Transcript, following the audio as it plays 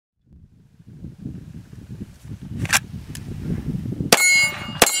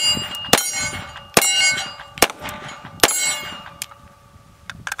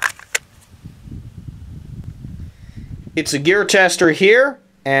It's a gear tester here,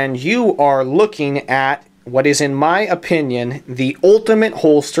 and you are looking at what is, in my opinion, the ultimate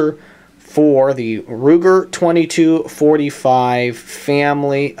holster for the Ruger 2245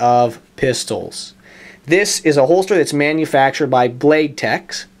 family of pistols. This is a holster that's manufactured by Blade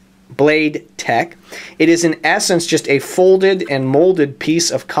Tech. It is in essence just a folded and molded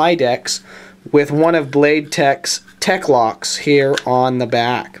piece of Kydex with one of Blade Tech's tech locks here on the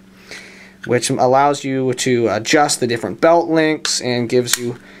back, which allows you to adjust the different belt links and gives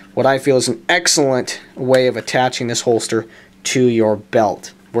you what I feel is an excellent way of attaching this holster to your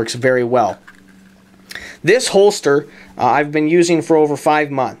belt. Works very well. This holster I've been using for over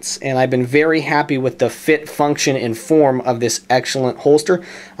 5 months, and I've been very happy with the fit, function, and form of this excellent holster.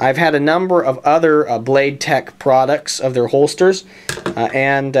 I've had a number of other Blade Tech products of their holsters,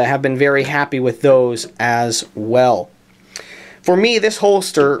 and have been very happy with those as well. For me, this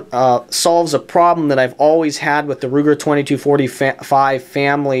holster solves a problem that I've always had with the Ruger 2245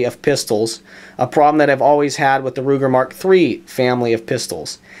 family of pistols, a problem that I've always had with the Ruger Mark III family of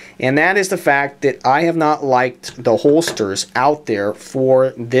pistols. And that is the fact that I have not liked the holsters out there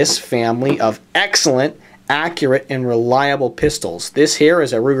for this family of excellent, accurate, and reliable pistols. This here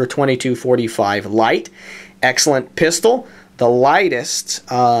is a Ruger 2245 Light, excellent pistol. The lightest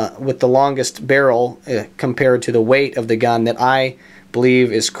with the longest barrel compared to the weight of the gun that I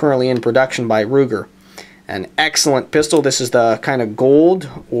believe is currently in production by Ruger. An excellent pistol. This is the kind of gold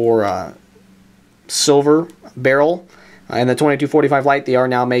or silver barrel. In the 2245 Light, they are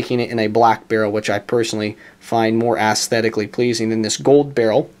now making it in a black barrel, which I personally find more aesthetically pleasing than this gold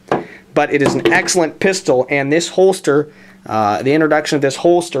barrel. But it is an excellent pistol, and this holster, the introduction of this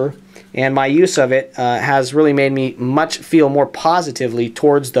holster and my use of it has really made me feel more positively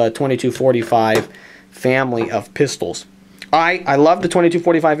towards the 2245 family of pistols. I love the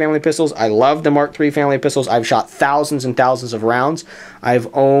 2245 family of pistols. I love the Mark III family of pistols. I've shot thousands and thousands of rounds.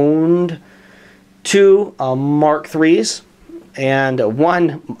 I've owned 2 Mark IIIs and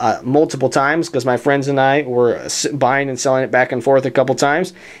one multiple times because my friends and I were buying and selling it back and forth a couple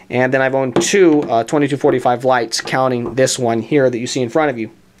times. And then I've owned 2 2245 Lights, counting this one here that you see in front of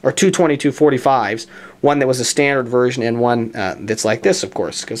you. Or 2 2245s, one that was a standard version and one that's like this, of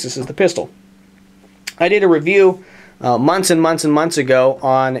course, because this is the pistol. I did a review months and months and months ago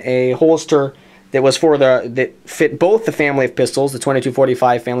on a holster that was that fit both the family of pistols, the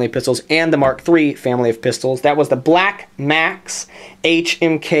 2245 family of pistols, and the Mark III family of pistols. That was the Black Max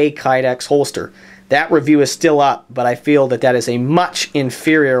HMK Kydex holster. That review is still up, but I feel that that is a much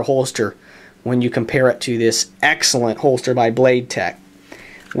inferior holster when you compare it to this excellent holster by Blade Tech,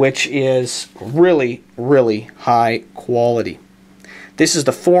 which is really, really high quality. This is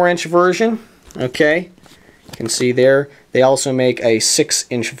the 4-inch version, okay? You can see there. They also make a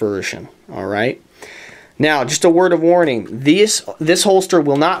 6-inch version, all right? Now, just a word of warning. This holster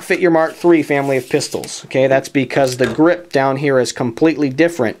will not fit your Mark III family of pistols, okay? That's because the grip down here is completely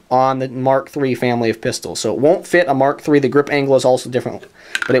different on the Mark III family of pistols. So it won't fit a Mark III. The grip angle is also different,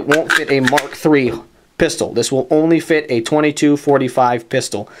 but it won't fit a Mark III pistol. This will only fit a 2245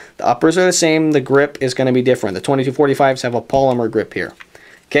 pistol. The uppers are the same, the grip is going to be different. The 2245s have a polymer grip here.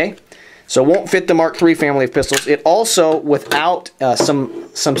 Okay? So it won't fit the Mark III family of pistols. It also, without some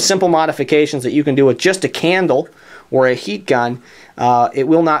simple modifications that you can do with just a candle or a heat gun, it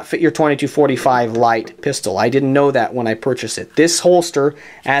will not fit your 2245 Light pistol. I didn't know that when I purchased it. This holster,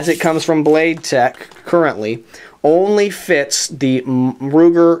 as it comes from Blade Tech currently, only fits the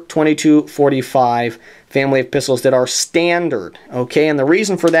Ruger 2245 family of pistols that are standard, okay? And the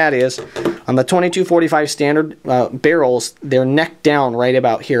reason for that is, on the 2245 standard barrels, they're neck down right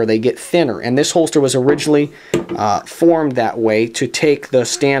about here. They get thinner, and this holster was originally formed that way to take the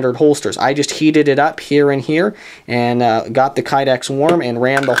standard holsters. I just heated it up here and here, and got the Kydex warm and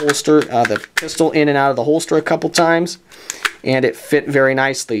ran the holster, the pistol in and out of the holster a couple times, and it fit very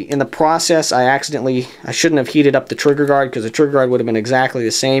nicely. In the process, I shouldn't have heated up the trigger guard because the trigger guard would have been exactly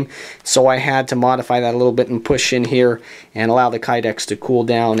the same, so I had to modify that a little bit and push in here and allow the Kydex to cool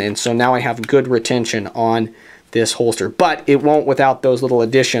down, and so now I have good retention on this holster. But it won't, without those little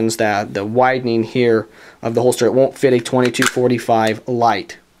additions, the widening here of the holster, it won't fit a 2245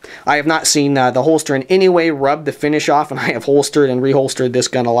 Light. I have not seen the holster in any way rub the finish off, and I have holstered and reholstered this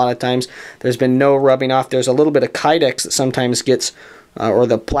gun a lot of times. There's been no rubbing off. There's a little bit of Kydex that sometimes gets, or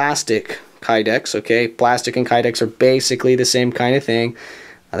the plastic Kydex, okay? Plastic and Kydex are basically the same kind of thing.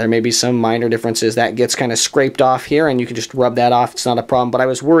 There may be some minor differences. That gets kind of scraped off here, and you can just rub that off. It's not a problem. But I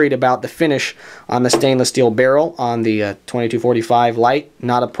was worried about the finish on the stainless steel barrel on the 2245 Light.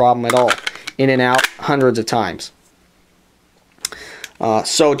 Not a problem at all. In and out hundreds of times.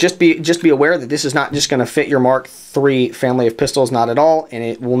 So just be aware that this is not just going to fit your Mark III family of pistols, not at all, and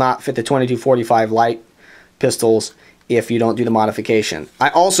it will not fit the 2245 light pistols if you don't do the modification. I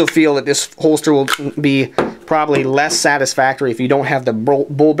also feel that this holster will be probably less satisfactory if you don't have the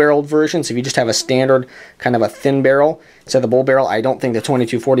bull-barreled versions. If you just have a standard kind of a thin barrel instead of the bull barrel, I don't think the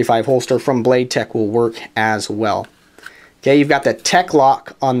 2245 holster from Blade Tech will work as well. Okay, you've got the Tech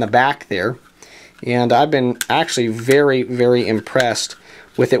Lock on the back there, and I've been actually very, very impressed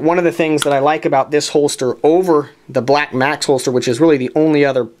with it. One of the things that I like about this holster over the Black Max holster, which is really the only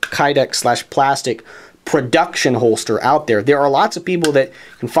other Kydex / plastic production holster out there. There are lots of people that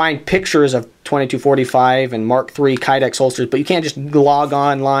can find pictures of 2245 and Mark III Kydex holsters, but you can't just log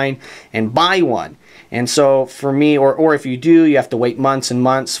online and buy one. And so for me, or if you do, you have to wait months and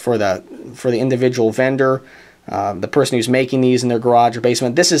months for the individual vendor, the person who's making these in their garage or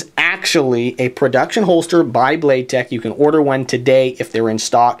basement. This is actually a production holster by Blade Tech. You can order one today. If they're in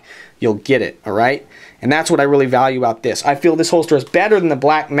stock, you'll get it, all right? And that's what I really value about this. I feel this holster is better than the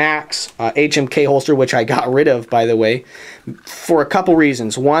Black Max HMK holster, which I got rid of, by the way, for a couple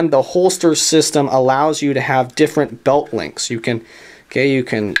reasons. One, the holster system allows you to have different belt lengths. You can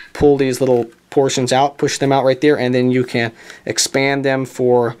pull these little portions out, push them out right there, and then you can expand them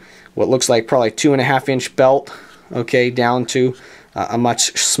for what looks like probably 2.5-inch belt, okay, down to a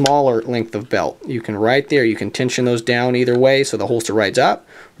much smaller length of belt. You can right there, you can tension those down either way, so the holster rides up,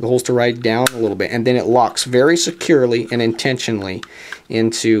 the holster rides down a little bit, and then it locks very securely and intentionally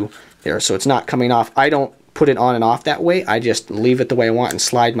into there, so it's not coming off. I don't put it on and off that way. I just leave it the way I want and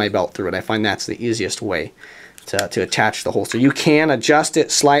slide my belt through it. I find that's the easiest way to attach the holster. You can adjust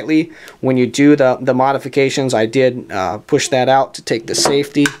it slightly when you do the modifications. I did push that out to take the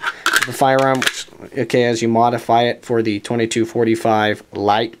safety of the firearm, okay, as you modify it for the 2245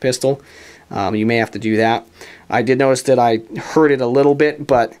 light pistol. You may have to do that. I did notice that I hurt it a little bit,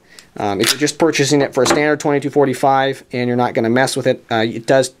 but if you're just purchasing it for a standard 2245 and you're not going to mess with it, it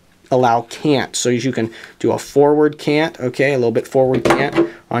does allow cant, so you can do a forward cant, okay, a little bit forward cant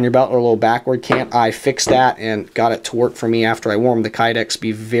on your belt, or a little backward cant. I fixed that and got it to work for me after I warmed the Kydex.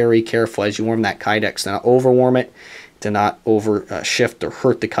 Be very careful as you warm that Kydex, to not overwarm it, to not over shift or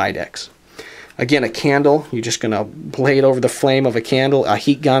hurt the Kydex. Again, a candle, you're just going to blade over the flame of a candle. A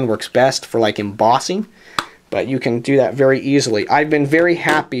heat gun works best for like embossing, but you can do that very easily. I've been very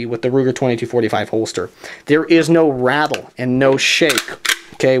happy with the Ruger 2245 holster. There is no rattle and no shake,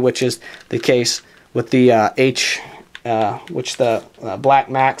 okay, which is the case with the Black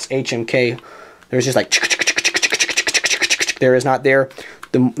Max HMK. There's just like there is not there.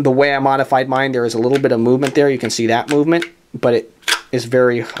 The way I modified mine, there is a little bit of movement there. You can see that movement, but it is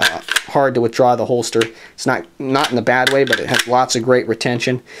very hard to withdraw the holster. It's not in a bad way, but it has lots of great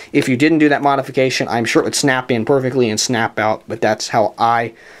retention. If you didn't do that modification, I'm sure it would snap in perfectly and snap out, but that's how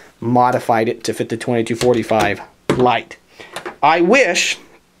I modified it to fit the 2245 light. I wish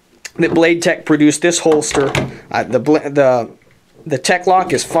that Blade Tech produced this holster. The Tech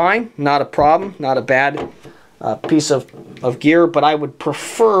Lock is fine, not a problem, not a bad piece of gear, but I would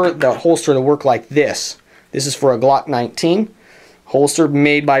prefer the holster to work like this. This is for a Glock 19 holster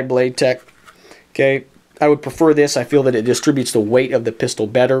made by Blade Tech. Okay, I would prefer this. I feel that it distributes the weight of the pistol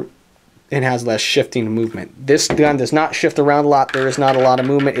better and has less shifting movement. This gun does not shift around a lot. There is not a lot of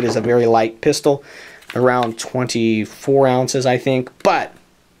movement. It is a very light pistol, around 24 ounces, I think, but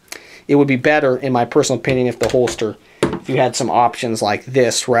it would be better, in my personal opinion, if the holster, if you had some options like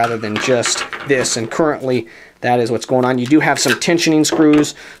this rather than just this, and currently that is what's going on. You do have some tensioning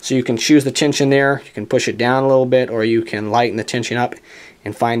screws, so you can choose the tension there. You can push it down a little bit, or you can lighten the tension up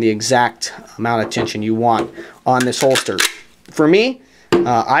and find the exact amount of tension you want on this holster. For me,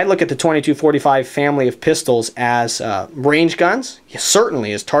 I look at the 2245 family of pistols as range guns, yes,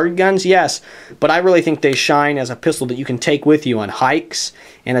 certainly as target guns, yes, but I really think they shine as a pistol that you can take with you on hikes,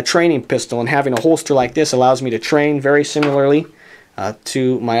 and a training pistol. And having a holster like this allows me to train very similarly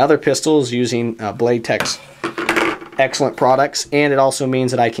to my other pistols using Blade Tech's excellent products, and it also means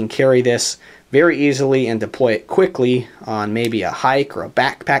that I can carry this very easily and deploy it quickly on maybe a hike or a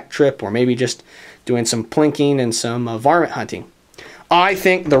backpack trip, or maybe just doing some plinking and some varmint hunting. I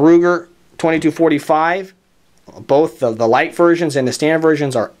think the Ruger 2245, both the light versions and the standard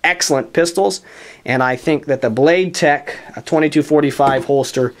versions, are excellent pistols, and I think that the Blade Tech 2245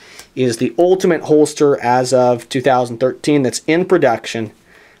 holster is the ultimate holster as of 2013 that's in production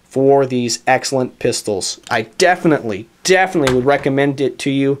for these excellent pistols. I definitely would recommend it to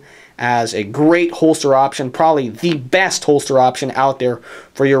you as a great holster option, probably the best holster option out there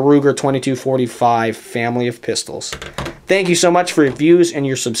for your Ruger 2245 family of pistols. Thank you so much for your views and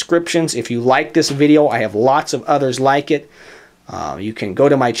your subscriptions. If you like this video, I have lots of others like it. You can go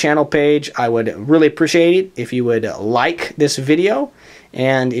to my channel page. I would really appreciate it if you would like this video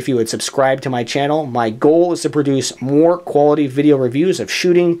and if you would subscribe to my channel. My goal is to produce more quality video reviews of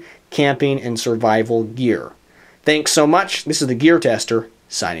shooting, camping, and survival gear. Thanks so much. This is the Gear Tester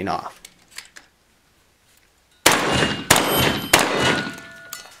signing off.